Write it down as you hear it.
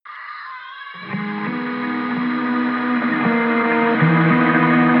Didn't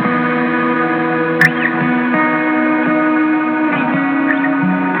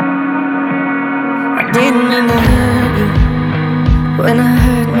mean to hurt you when I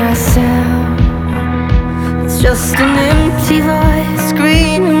hurt myself. It's just an empty voice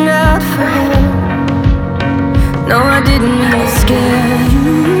screaming out for help. No, I didn't mean to scare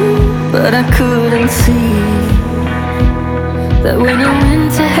you, but I couldn't see that when you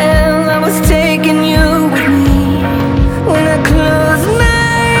went to hell, I was taking you with me. When I close my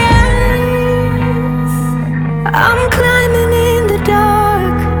eyes, I'm climbing in the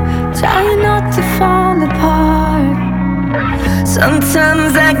dark, trying not to fall apart.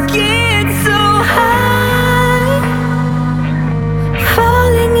 Sometimes I get so high,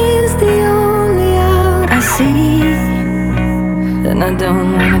 falling is the only out I see, and I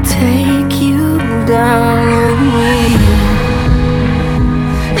don't wanna take you down with me.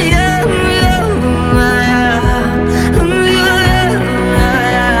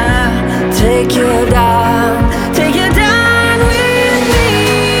 Take you down, take you down with me.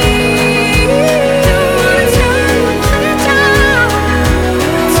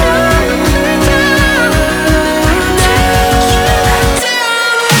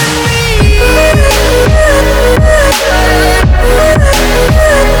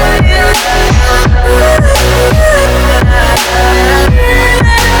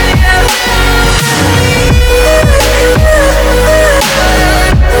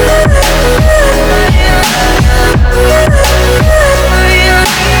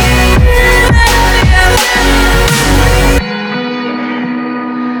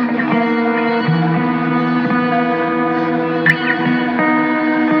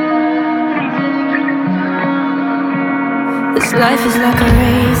 This life is like a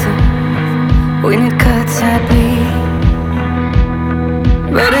razor, when it cuts I bleed.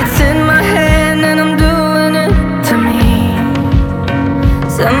 But it's in my hand and I'm doing it to me.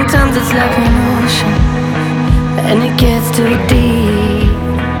 Sometimes it's like an ocean, and it gets too deep,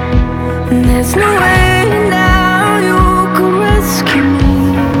 and there's no way now you can rescue me.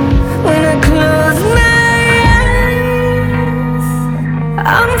 When I close my eyes,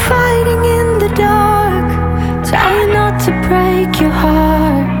 I'm fighting in the dark, trying not to break your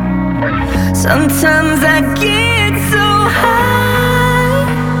heart. Sometimes I get so high,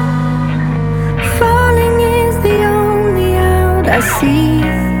 falling is the only out I see,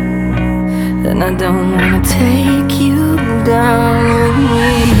 and I don't wanna take you down with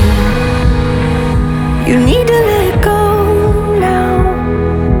me. You need to let go now,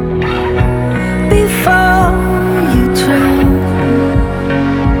 before you drown.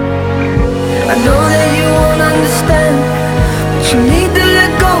 I know that you won't understand, but you need to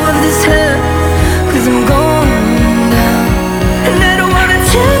let go of this hurt, 'cause I'm going down, and I don't wanna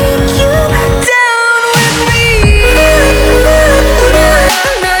take you down with me.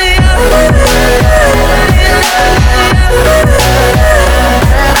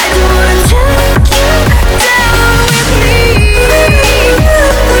 I don't wanna take you down with me.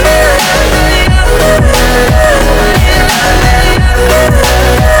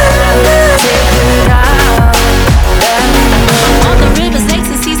 All the rivers, lakes,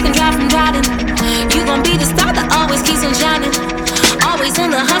 and seas can dry from drowning. You gon' be the star that always keeps on shining. Always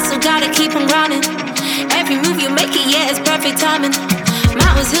in the hustle, gotta keep on grinding. Every move you make it, yeah, it's perfect timing.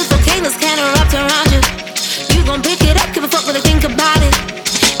 Mountains, hills, volcanoes can erupt around you. You gon' pick it up, give a fuck what they think about it.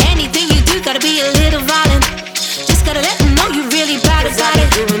 Anything you do, gotta be a little violent. Just gotta let them know you really bad about it.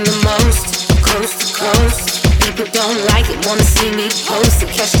 Doing the most, coast to coast. People don't like it, wanna see me post to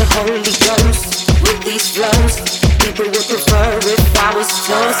catch the Holy Ghost with these flows. People would prefer if I was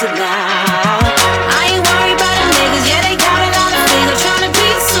closer now. I ain't worried about them niggas, yeah, they got it on the finger, trying to be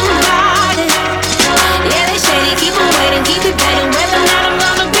somebody. Yeah, they shady, keep on waiting, keep debating whether or not I'm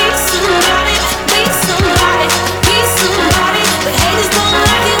gonna be somebody, be somebody, be somebody. But haters don't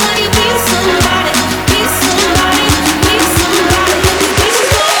like it when you be somebody, be somebody, be somebody. These bitches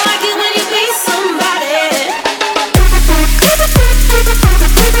don't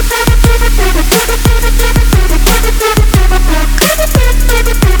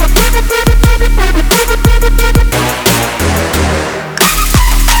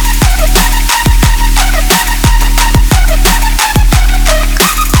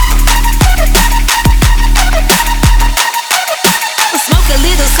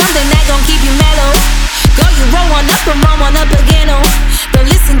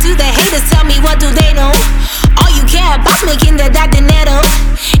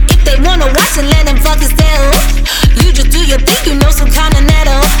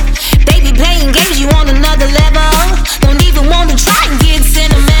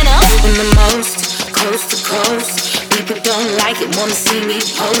like it, wanna see me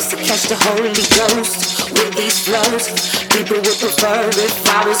pose to catch the Holy Ghost with these flows. People would prefer if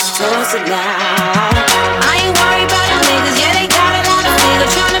I was toasted now. I ain't worried about them niggas, yeah, they got it on the nigga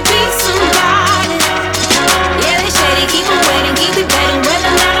tryna be somebody. Yeah, they shady, keep on waiting, keep debating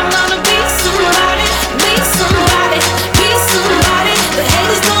whether or not I'm gonna be somebody, be somebody, be somebody. But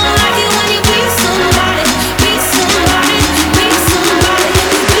haters don't like it when you be somebody, be somebody, be somebody.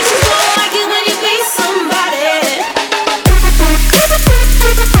 Bitches don't like it when you be somebody.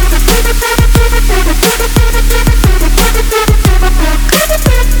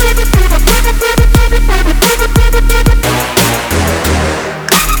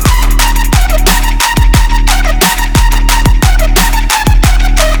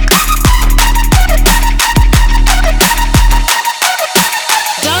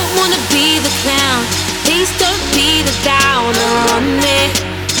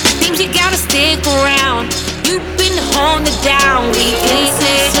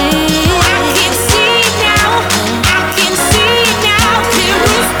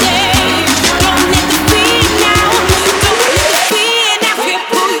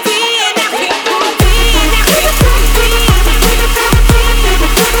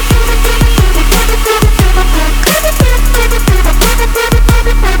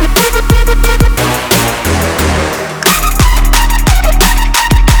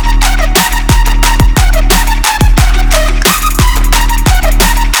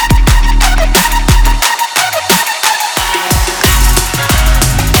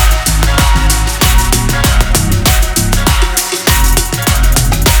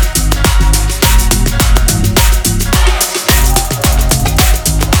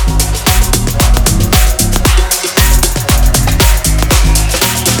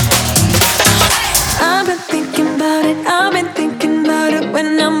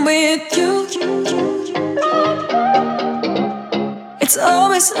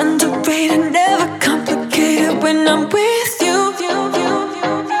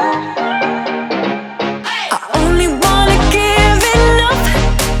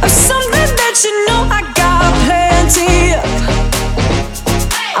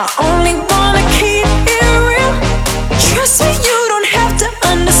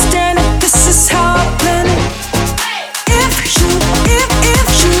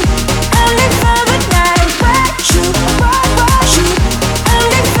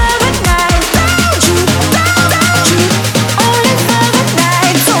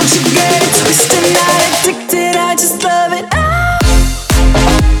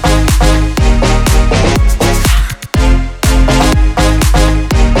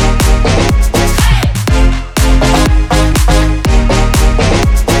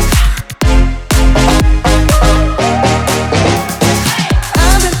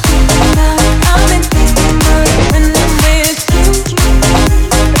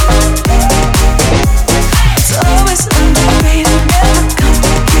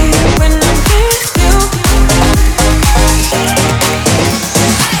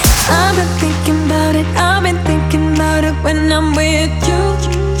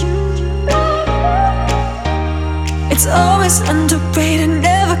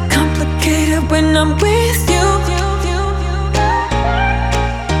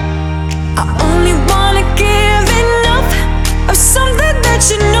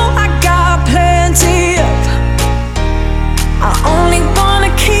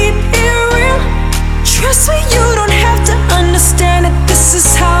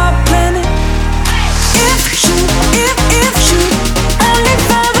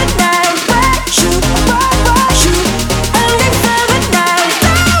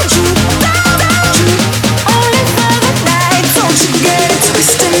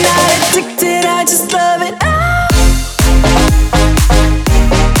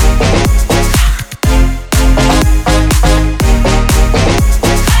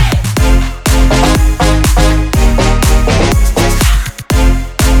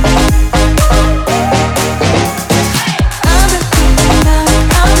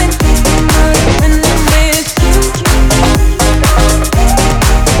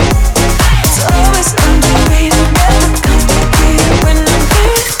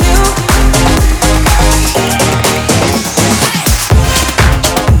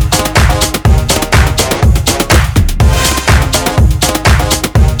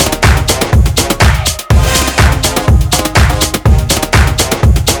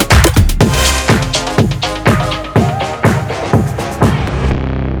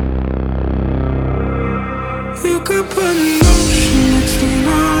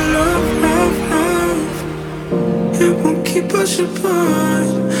 It won't keep us apart.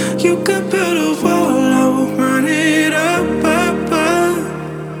 You got better while I will run it up.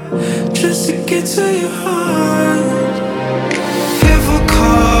 just to get to your heart. If we're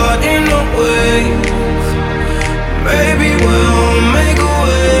caught in a wave, maybe we'll make a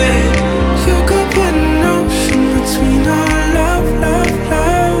way. You could put an ocean between our love, love,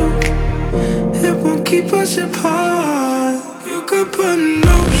 love. It won't keep us apart. You could put an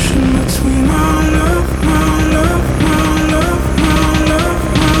ocean between our love, our love, our love, our love,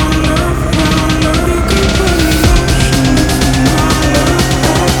 our love, our love. You could put an ocean between our love.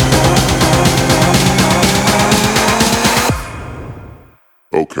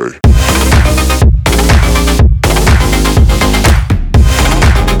 Okay.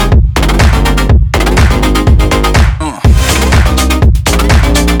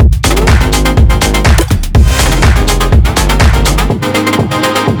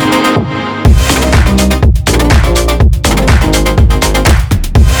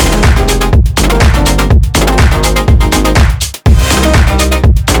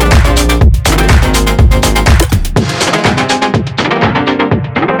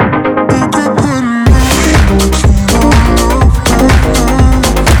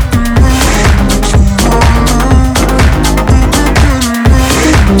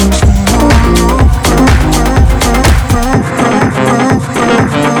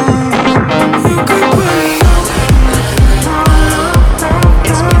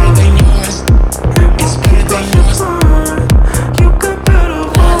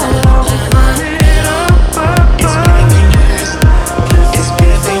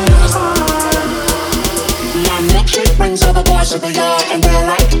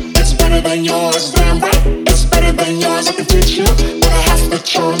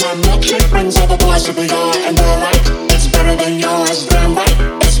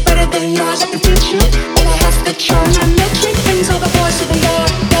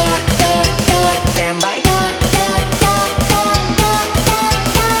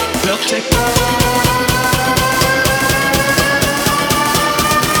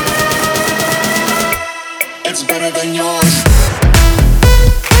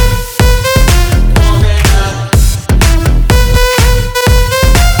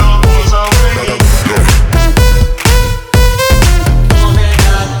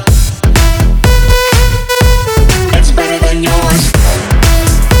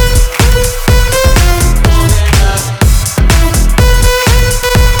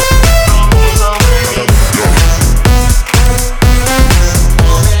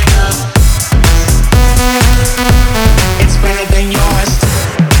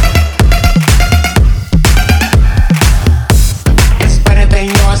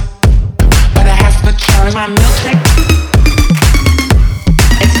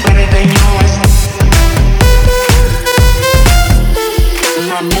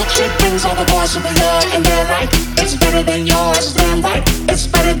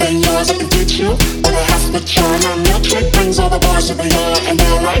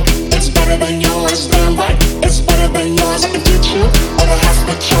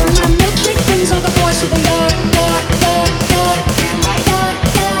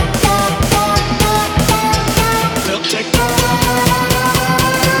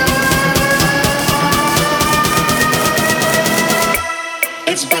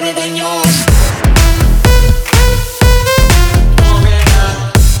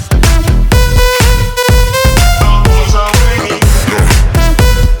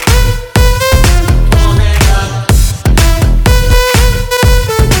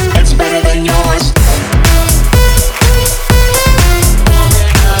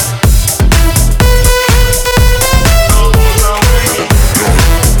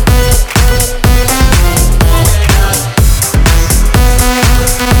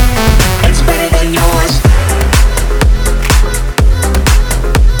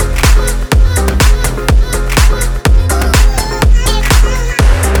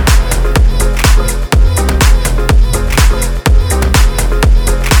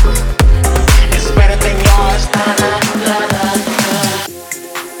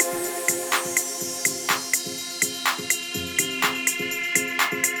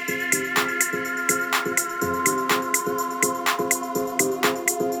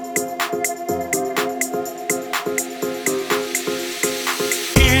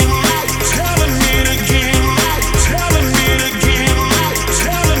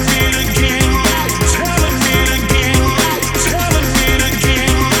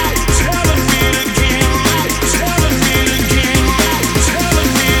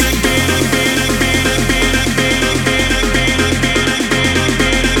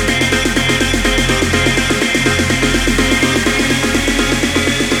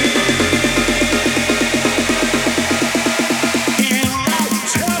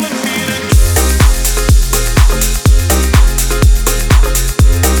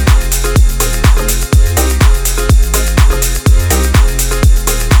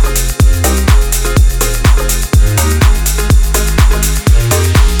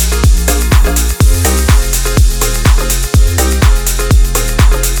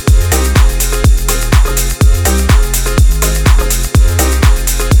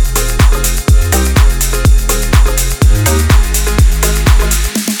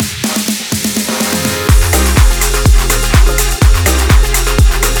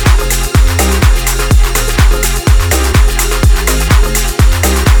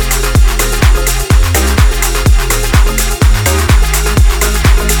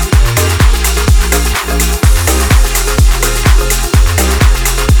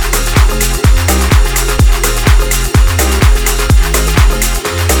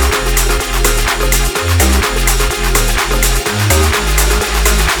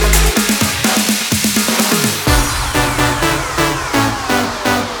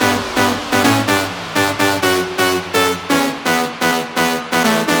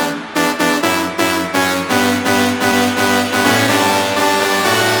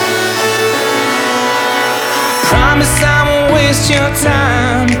 Promise I won't waste your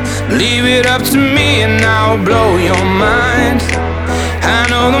time. Leave it up to me and I'll blow your mind. I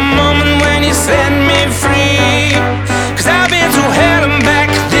know the moment when you set me free, 'cause I've been through hell and back.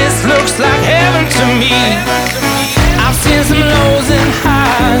 This looks like heaven to me. I've seen some lows and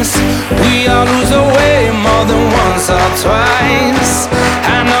highs. We all lose our way more than once or twice.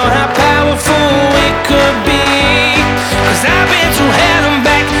 I know how powerful we could be, 'cause I've been through hell and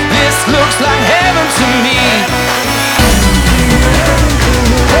back. This looks like heaven to me.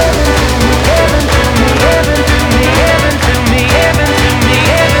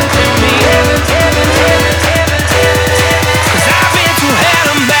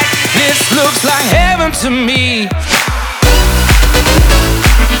 Looks like heaven to me.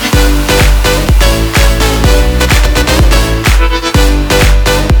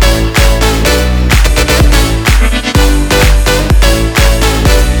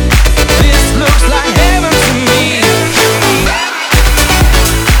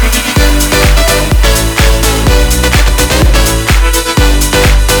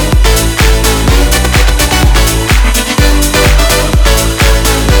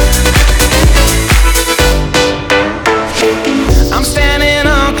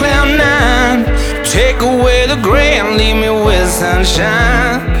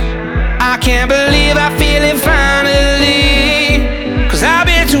 Sunshine, I can't believe I feel it finally, 'cause I've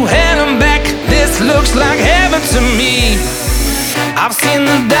been to hell and back. This looks like heaven to me. I've seen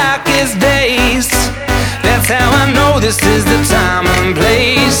the darkest days. That's how I know this is the time and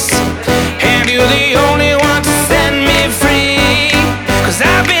place. And you're the only one to set me free, 'cause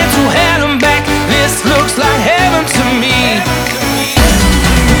I've been to hell and back. This looks like heaven to me.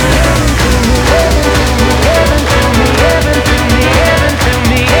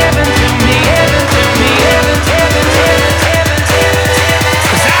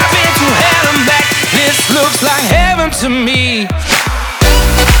 Looks like heaven to me.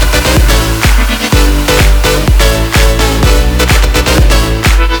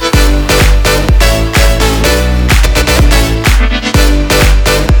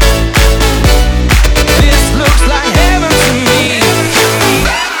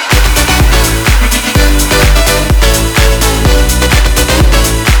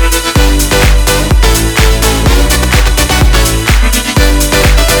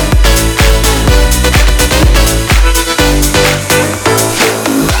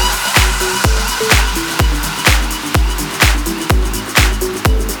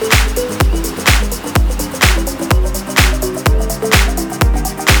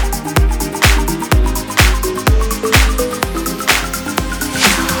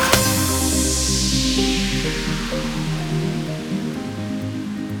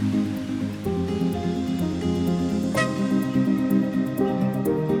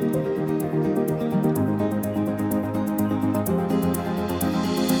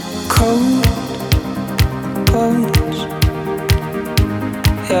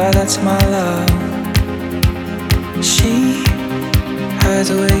 Yeah, that's my love. She hides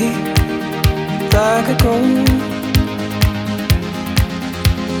away like a ghost.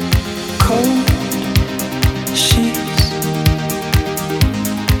 Cold sheets.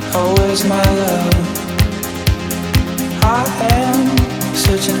 Oh, where's my love? I am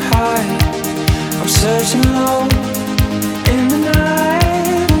searching high, I'm searching low in the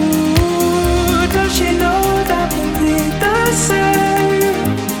night. Ooh, does she know that we need the same?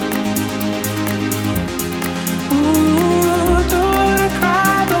 Ooh, do I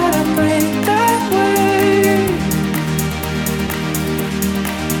cry but I break that way?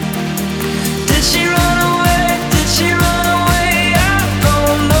 Did she run away? Did she run away? I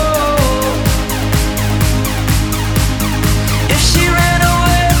don't know. If she ran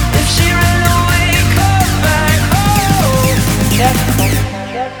away, come back home.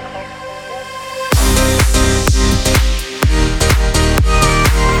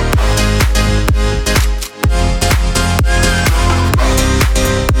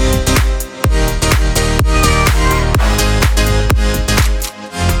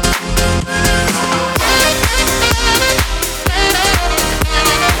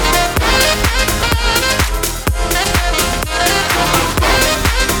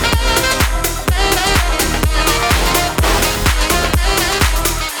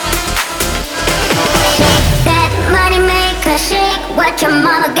 What your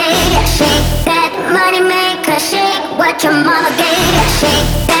mama gave ya, shake that money maker, shake what your mama gave ya, shake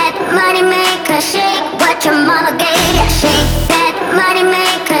that money maker, shake what your mama gave ya, shake that money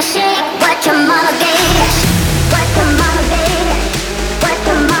maker, shake what your mama gave ya, what your mama gave ya, what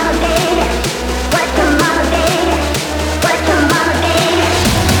your mama gave ya, what your mama gave ya, what your mama gave ya,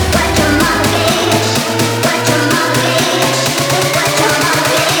 what your mama gave ya, what your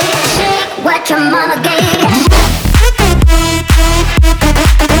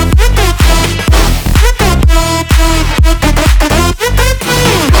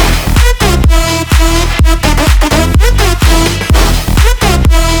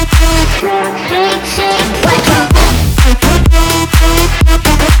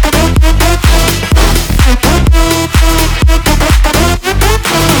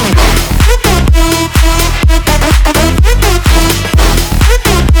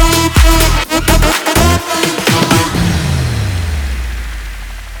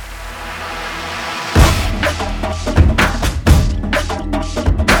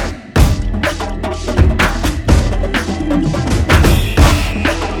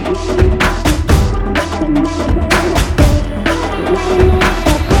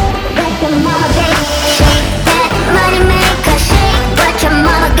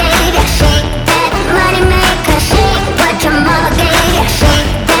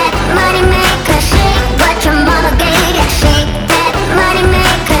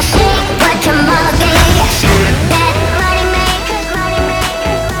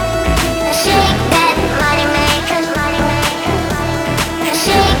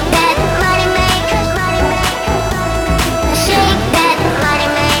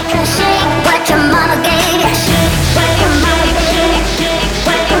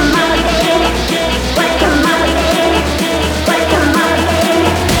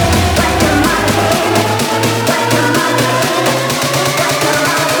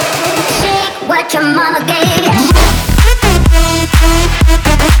what your mama gave you.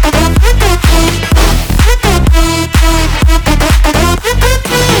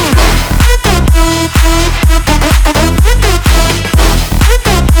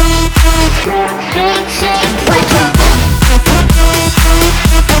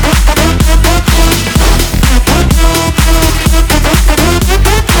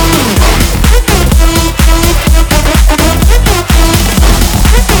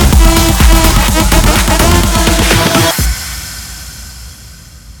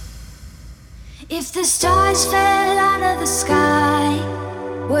 If the stars fell out of the sky,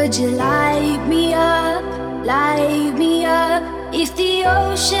 would you light me up, light me up? If the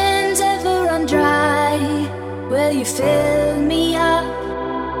oceans ever run dry, will you fill me up?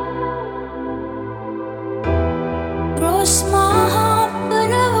 Grow small,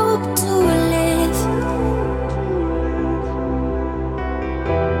 but I hope to live.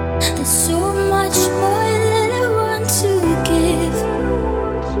 There's so much more that I want to give.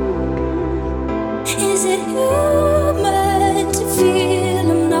 Is it human to feel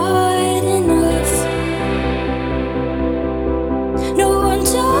I'm not enough? No one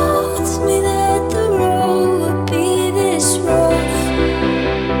told me that the road would be this rough.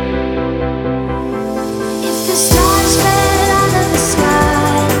 If the stars fell out of the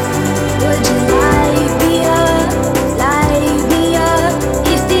sky, would you light me up, light me up?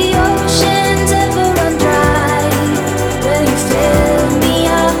 If the oceans ever run dry, will you fill me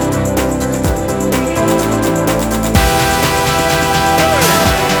up?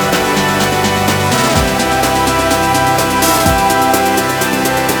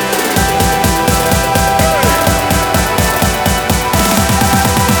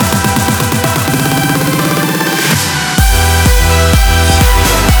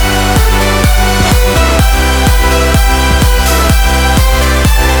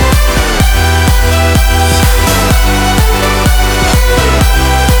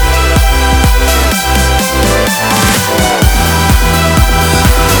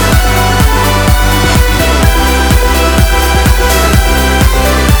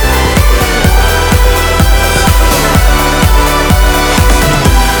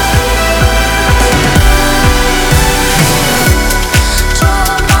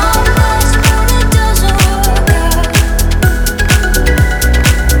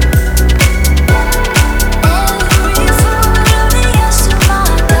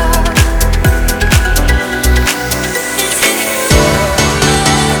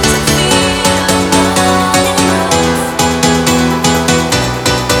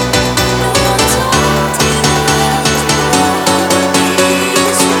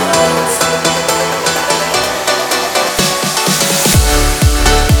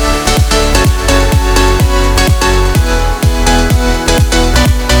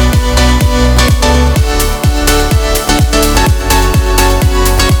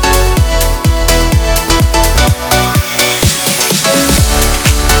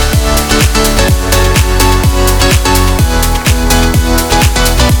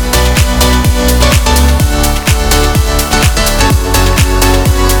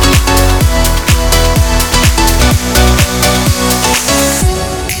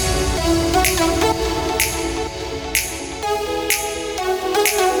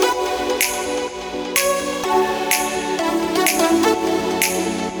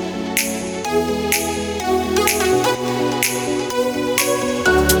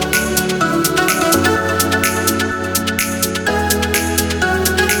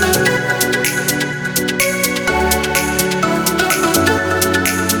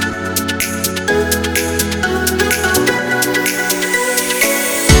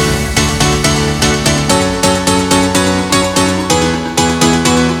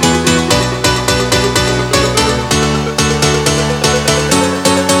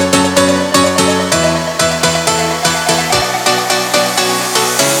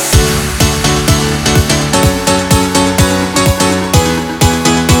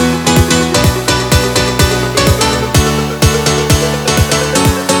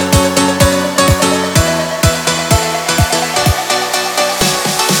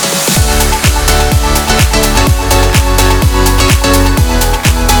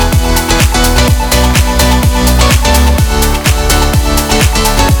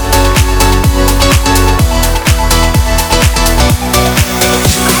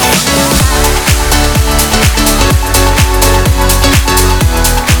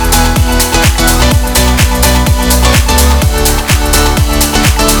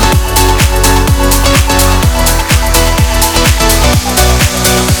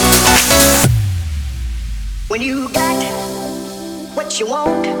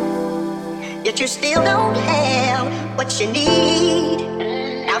 that you still don't have what you need.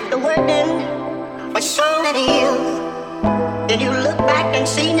 After working for so many years, then you look back and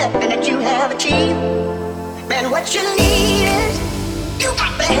see nothing that you have achieved. Man, what you need is you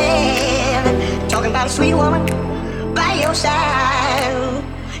got to have it. Talking about a sweet woman by your side.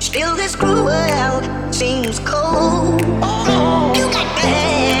 Still this cruel world seems cold. You got to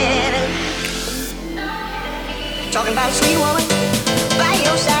have it. Talking about a sweet woman by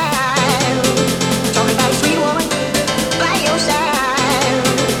your side. Talking about a sweet woman by your side.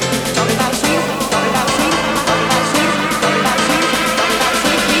 Talking about a sweet, talking about a sweet, talking about a sweet, talking about a sweet, talking about a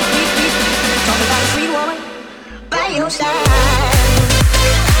sweet, sweet, sweet, sweet. Talking about a sweet woman by your side.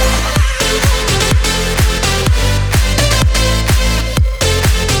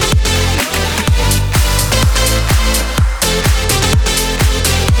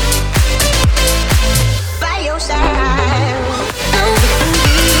 By your side.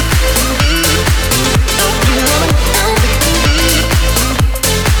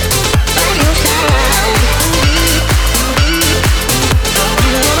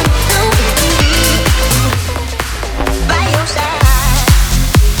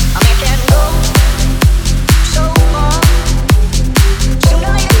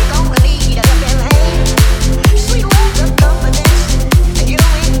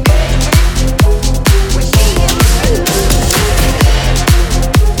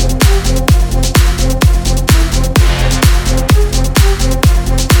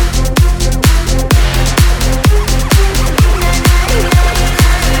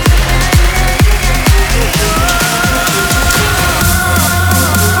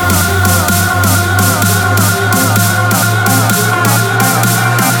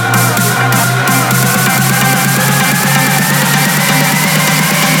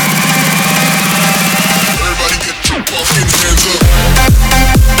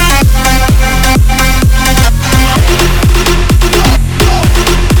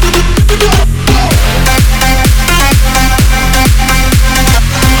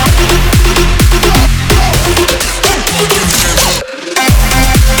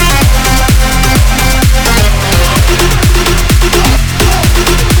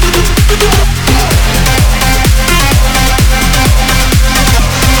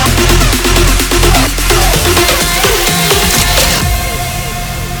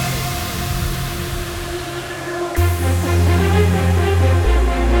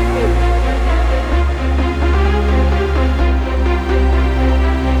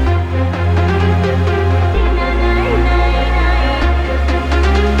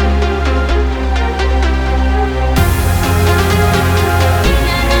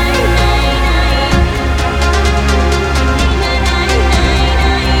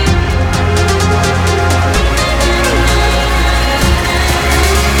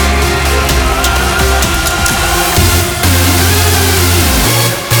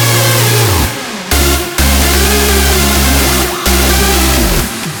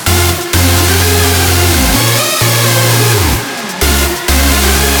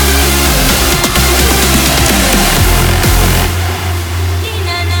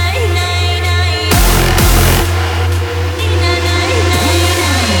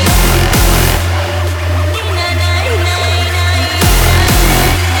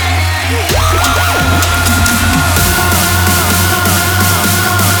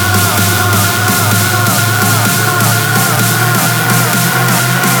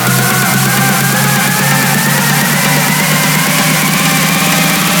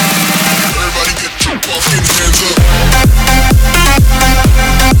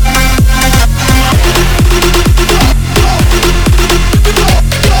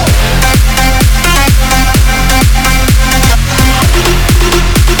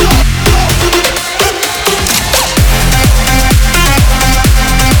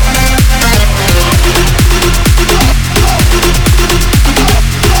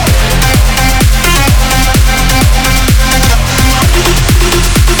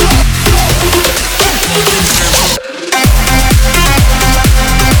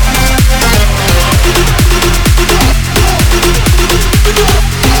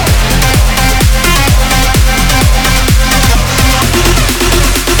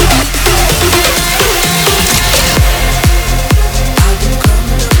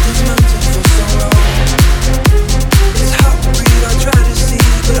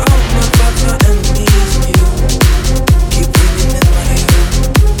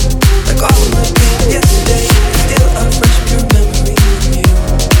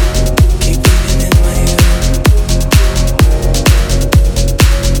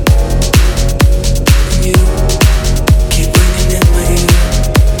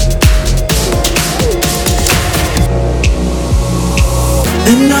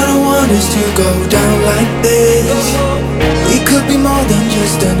 And I don't want us to go down like this. We could be more than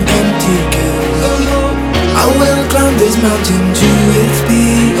just an empty kiss. I will climb this mountain to its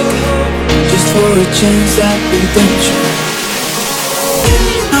peak, just for a chance at redemption.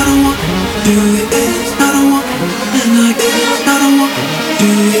 I don't want to do it. I don't want, and I don't want to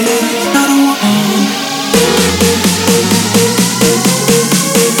do it. I don't want.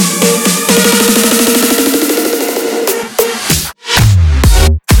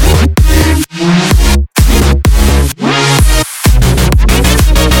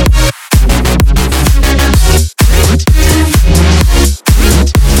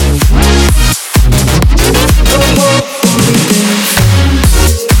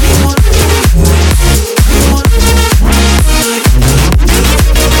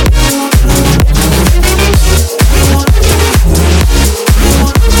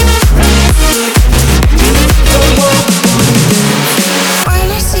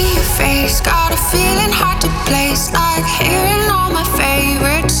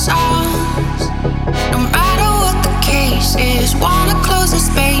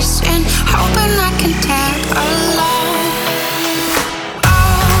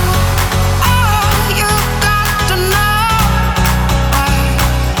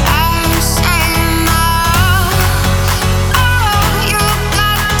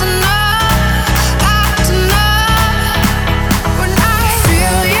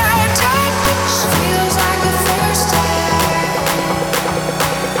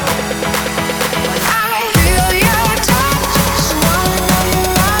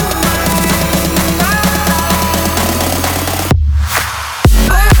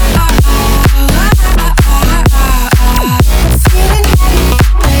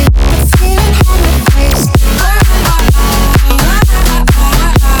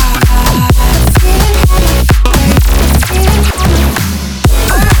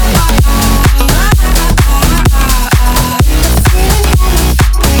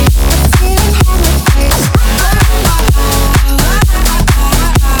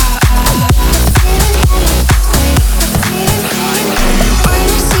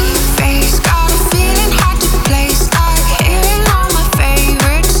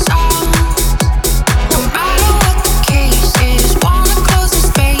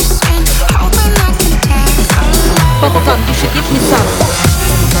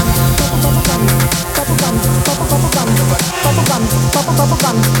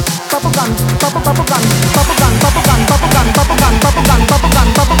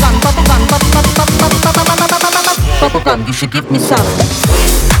 Bubblegum, you should give me some.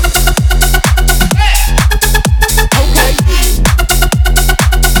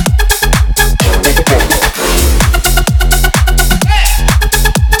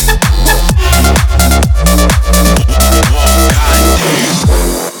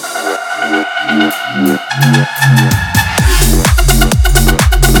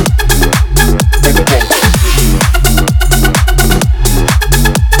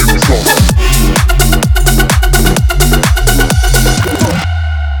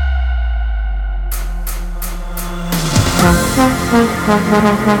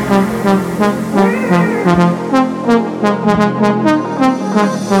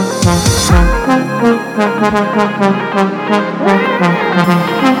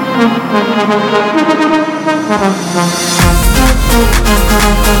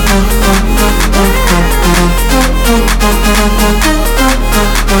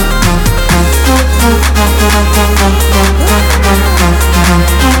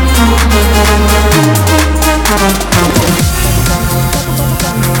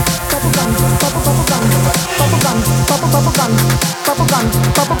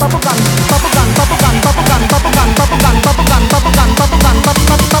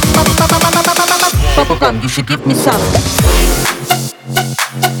 Bubblegum, you should give me some.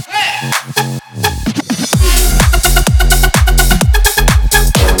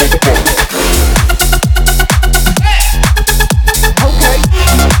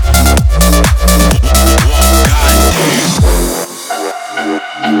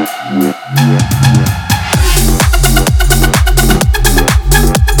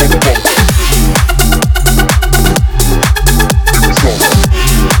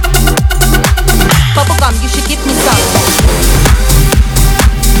 Bubblegum, you should give me some.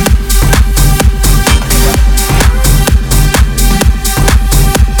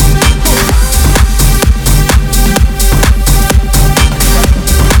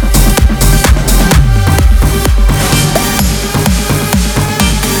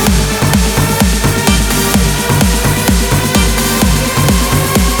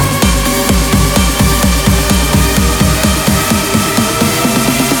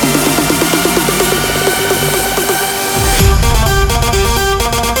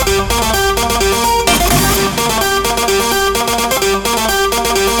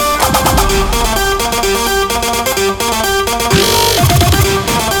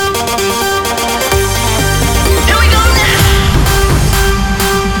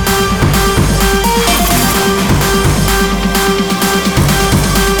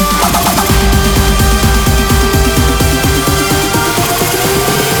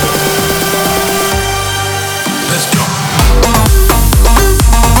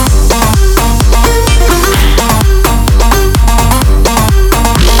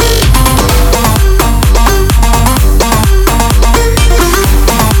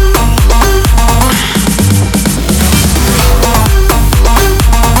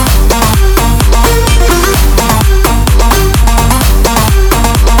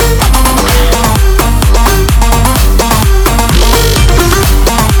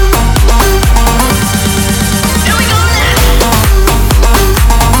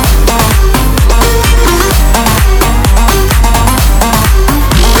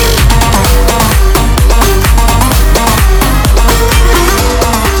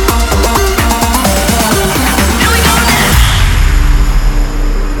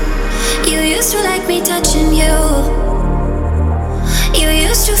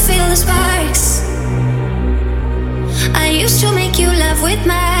 the sparks. I used to make you love with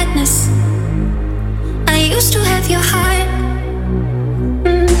madness. I used to have your heart.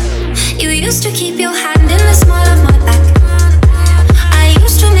 You used to keep your hand in the small of my back. I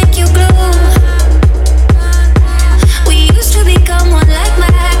used to make you glow. We used to become one like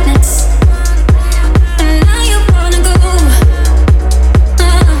magnets. And now you wanna go.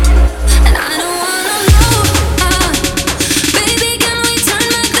 And I don't wanna know. Baby, can we turn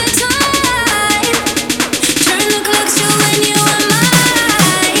back the time? Turn the clocks to when you were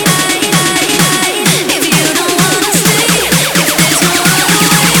mine. If you don't wanna stay, if there's no other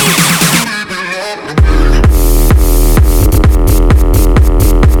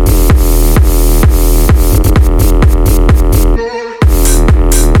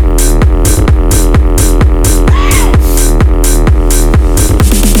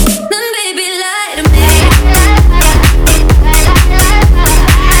then baby, lie to me.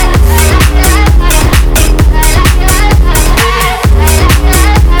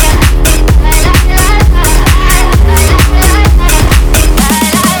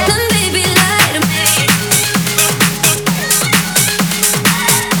 Then baby, lie to me.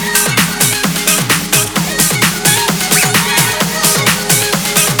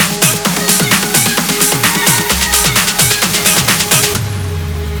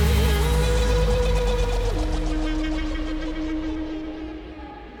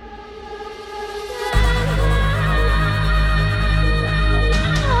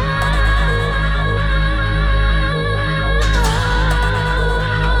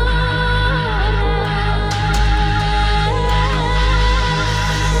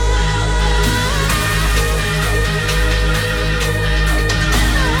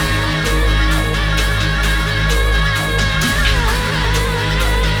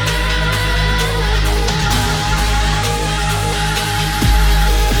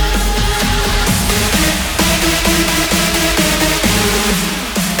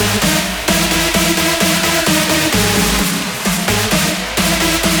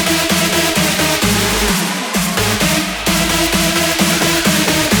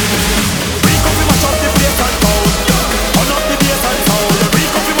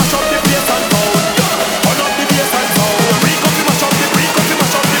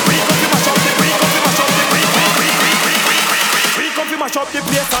 Mash up the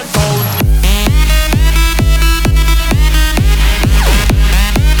place and sound.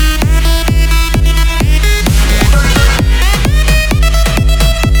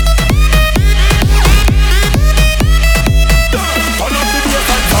 Turn up the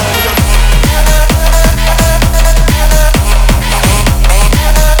bass and sound.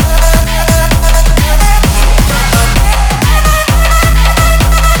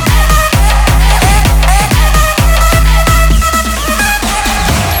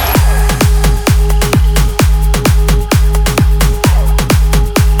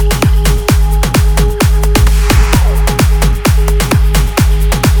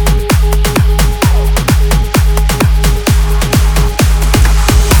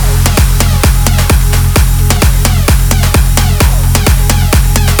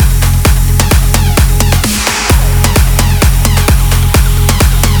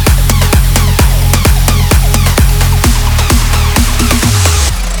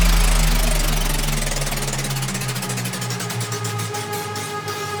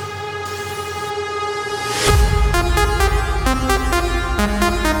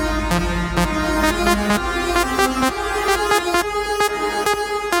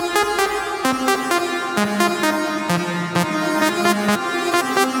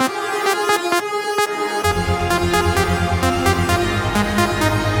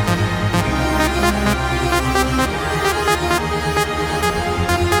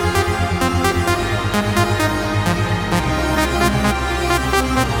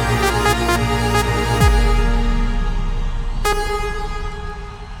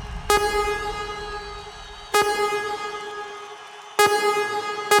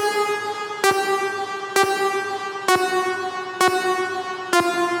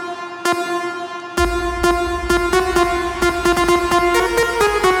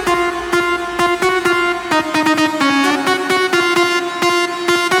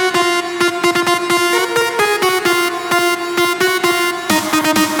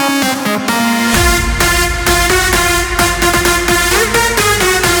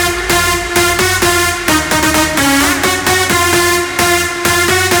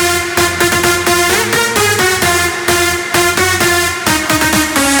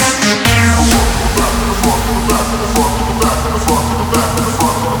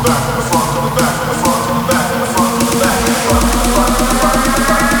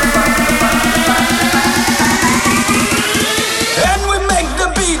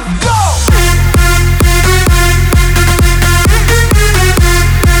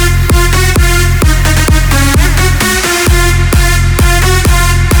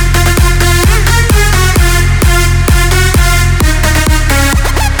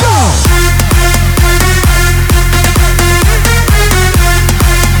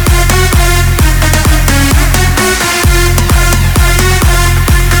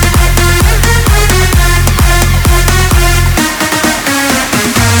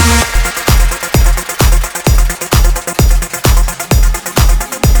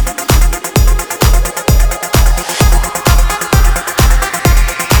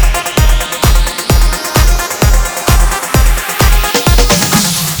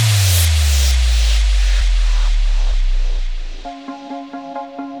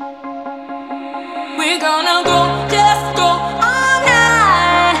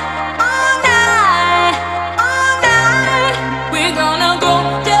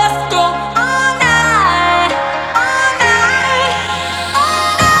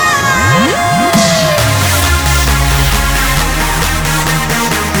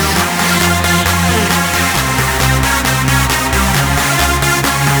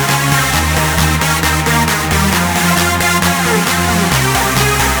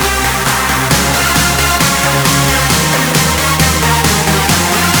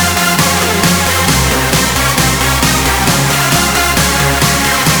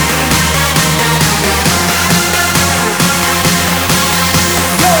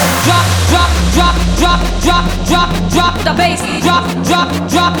 drop the bass, drop the bass,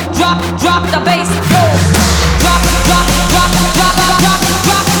 go. Drop the bass, go.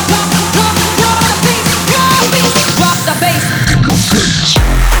 Drop the bass.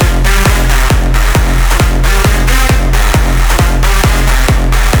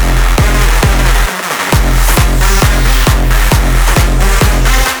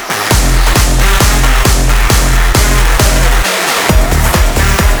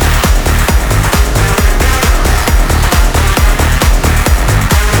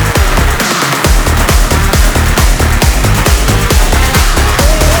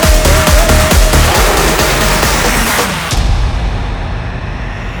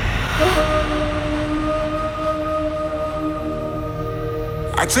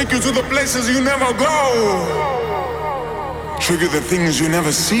 I take you to the places you never go, trigger the things you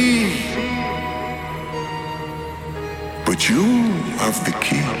never see, but you have the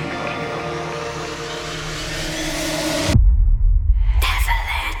key.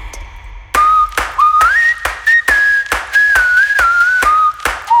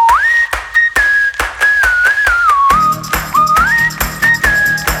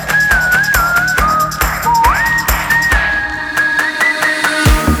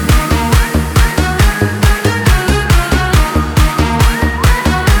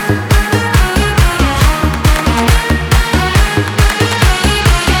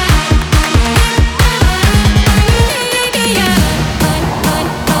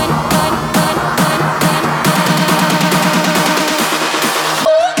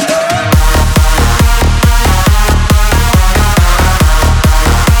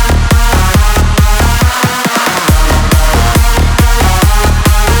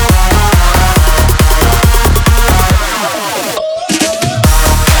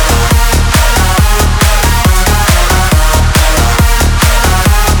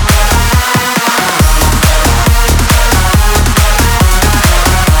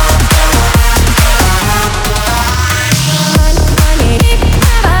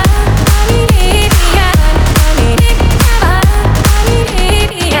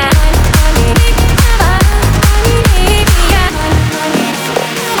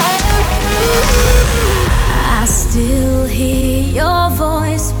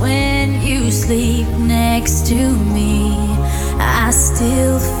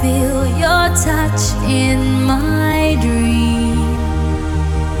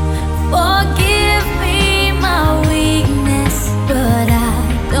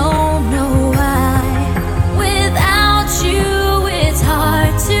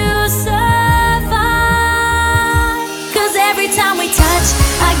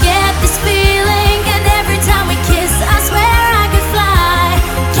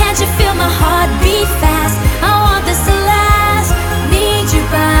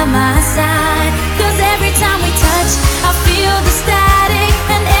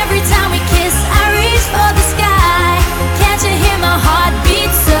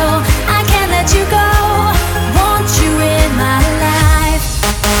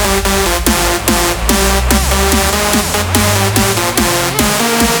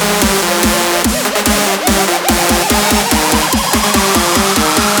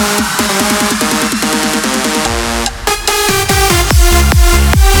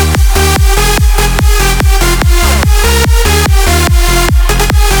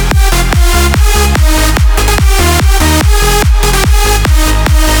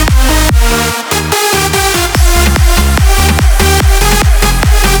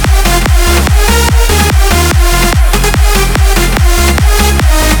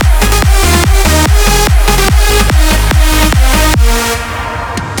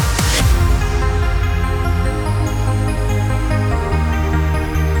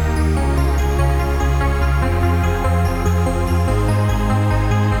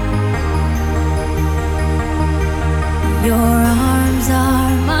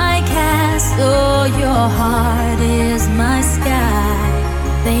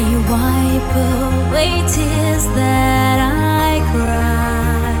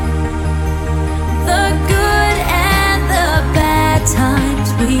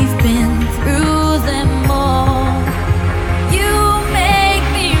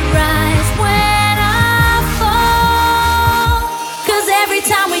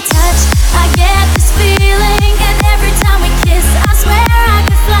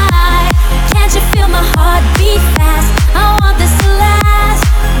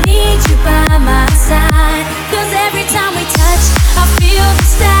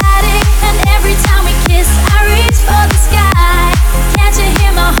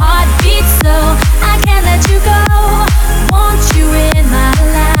 You go, want you in my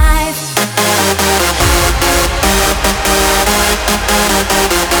life.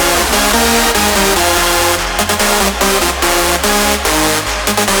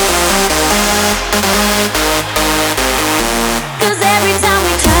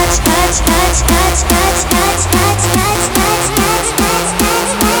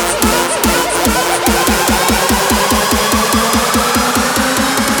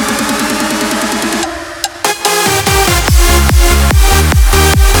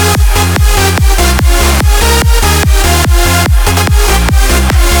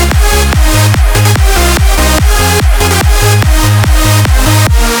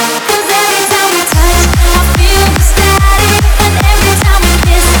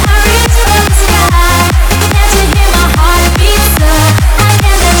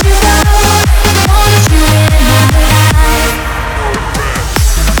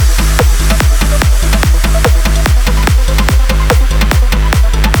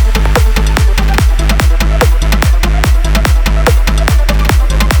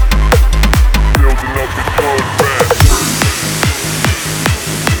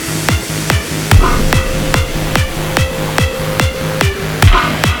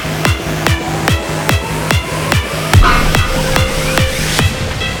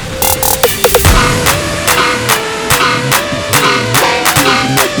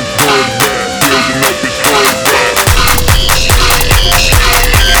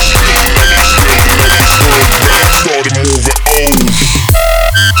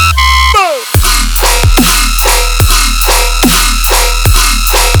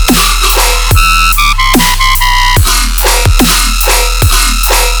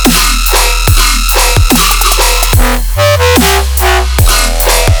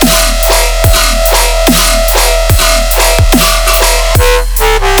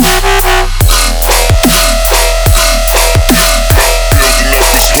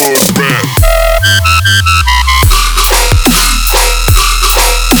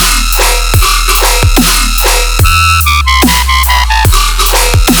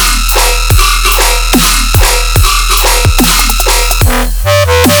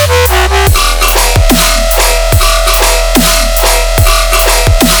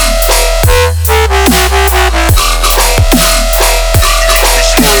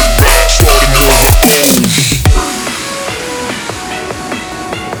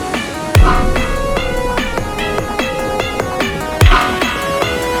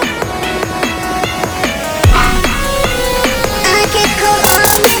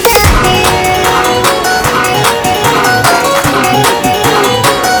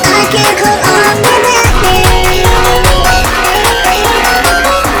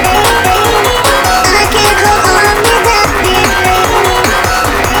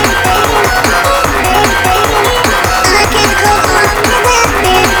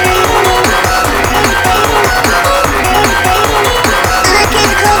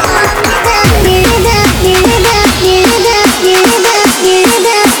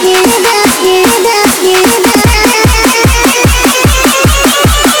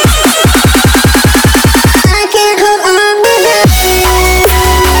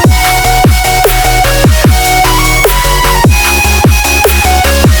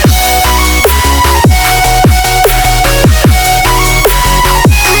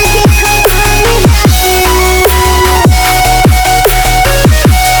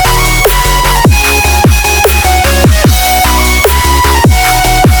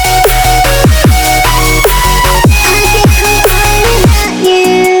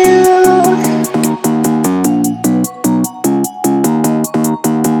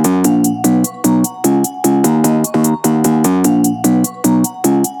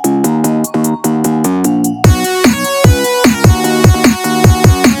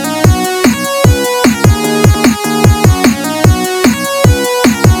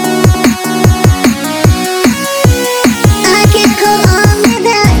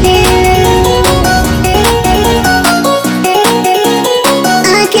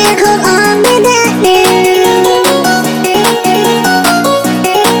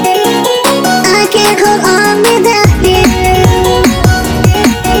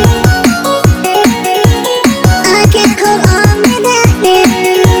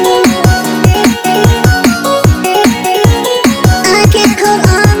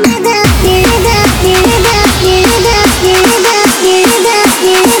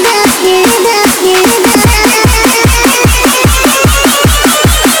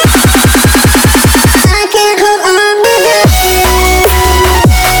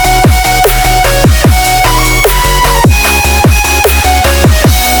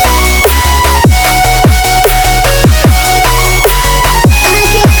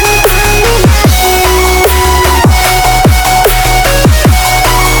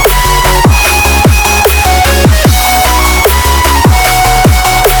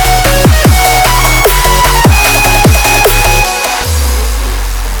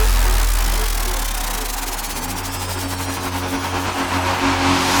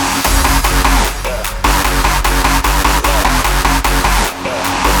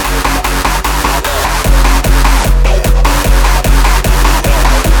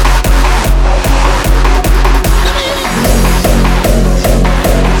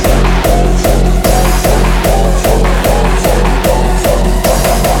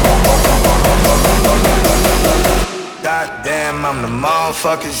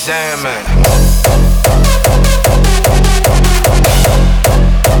 motherfucking Sandman.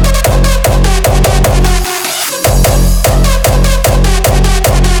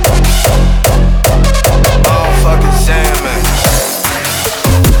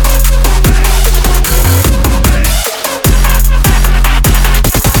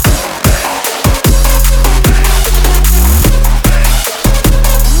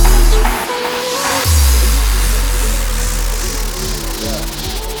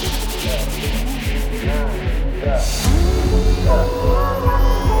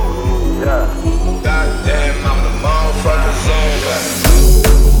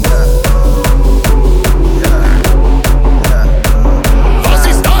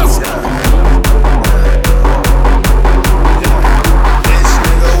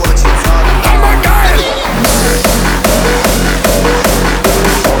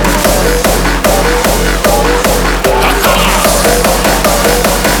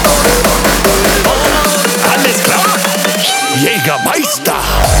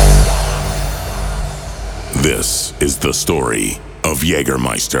 This is the story of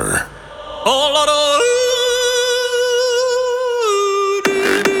Jägermeister.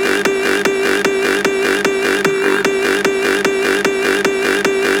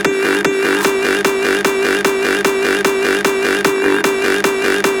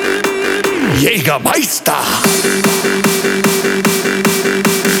 Jägermeister!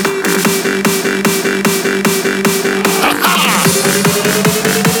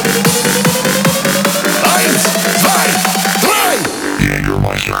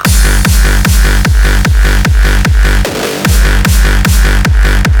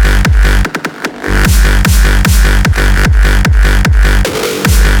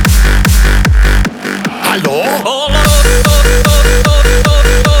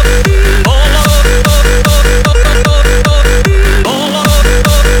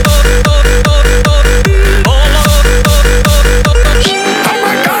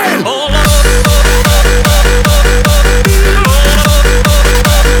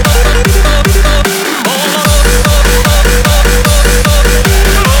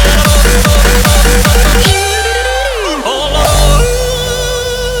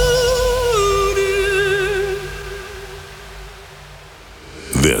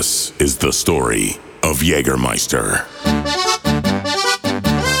 This is the story of Jägermeister.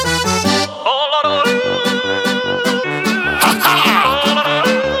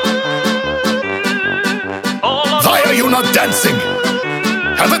 Why are you not dancing?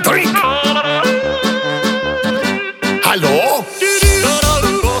 Have a drink. Hallo?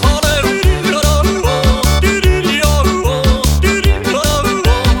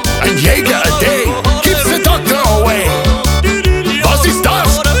 Ein Jäger a day keeps the doctor away. Was ist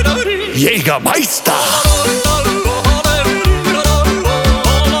das? Jägermeister!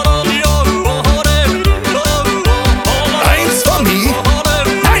 Eins for me,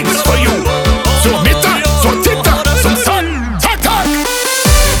 eins for you. Zur Mitte, zur Zitter, zum Sun. Tak, tak!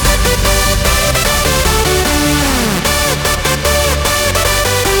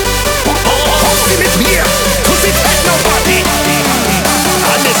 Kommen Sie mit mir, to the Techno Party.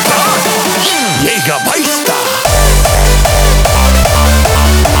 Alles klar? Jägermeister!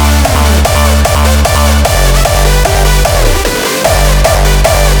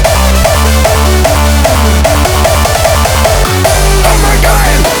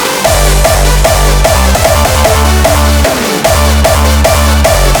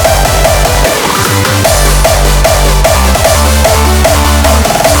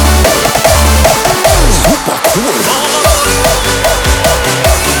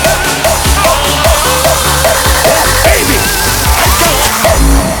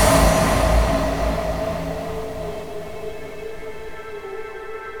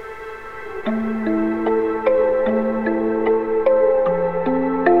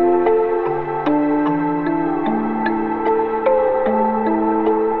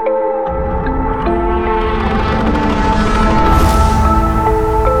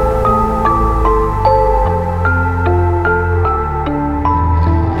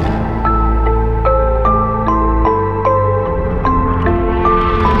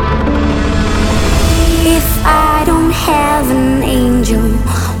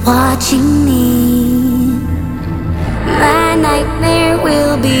 Watching me, my nightmare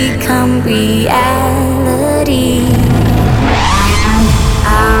will become reality.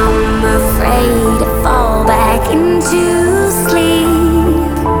 I'm afraid to fall back into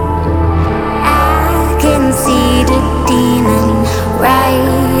sleep. I can see the demon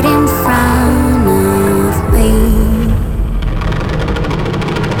right in front of me.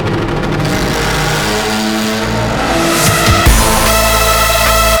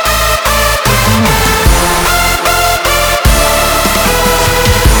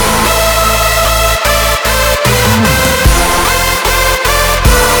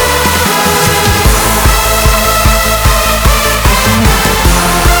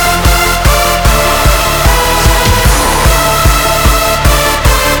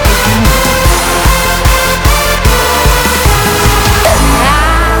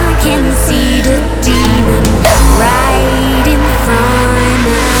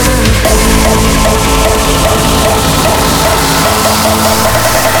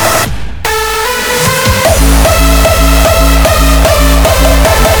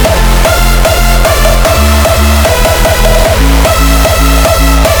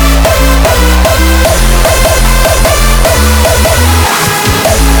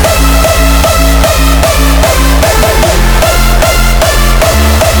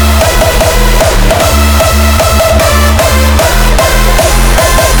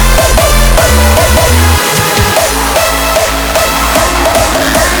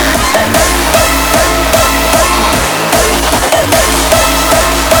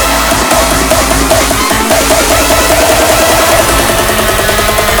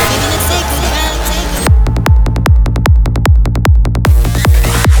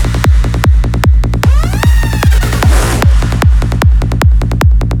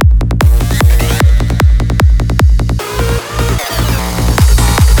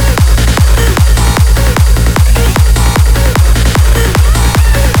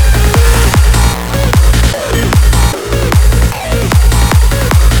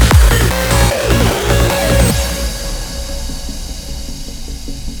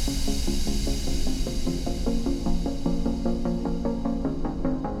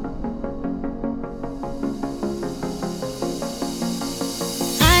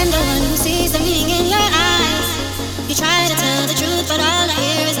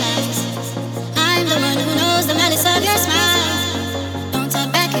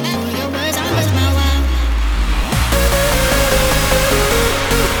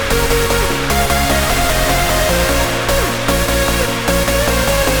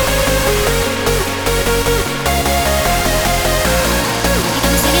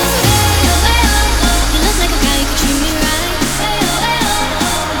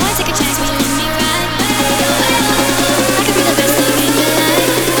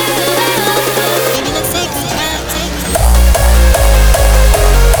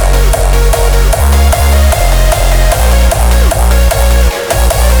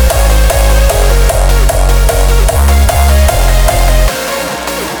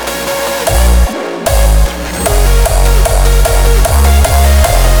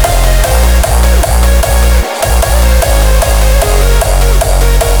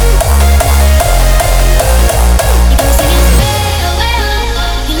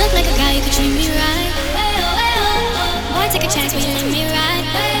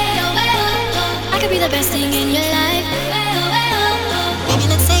 be the best thing in your life.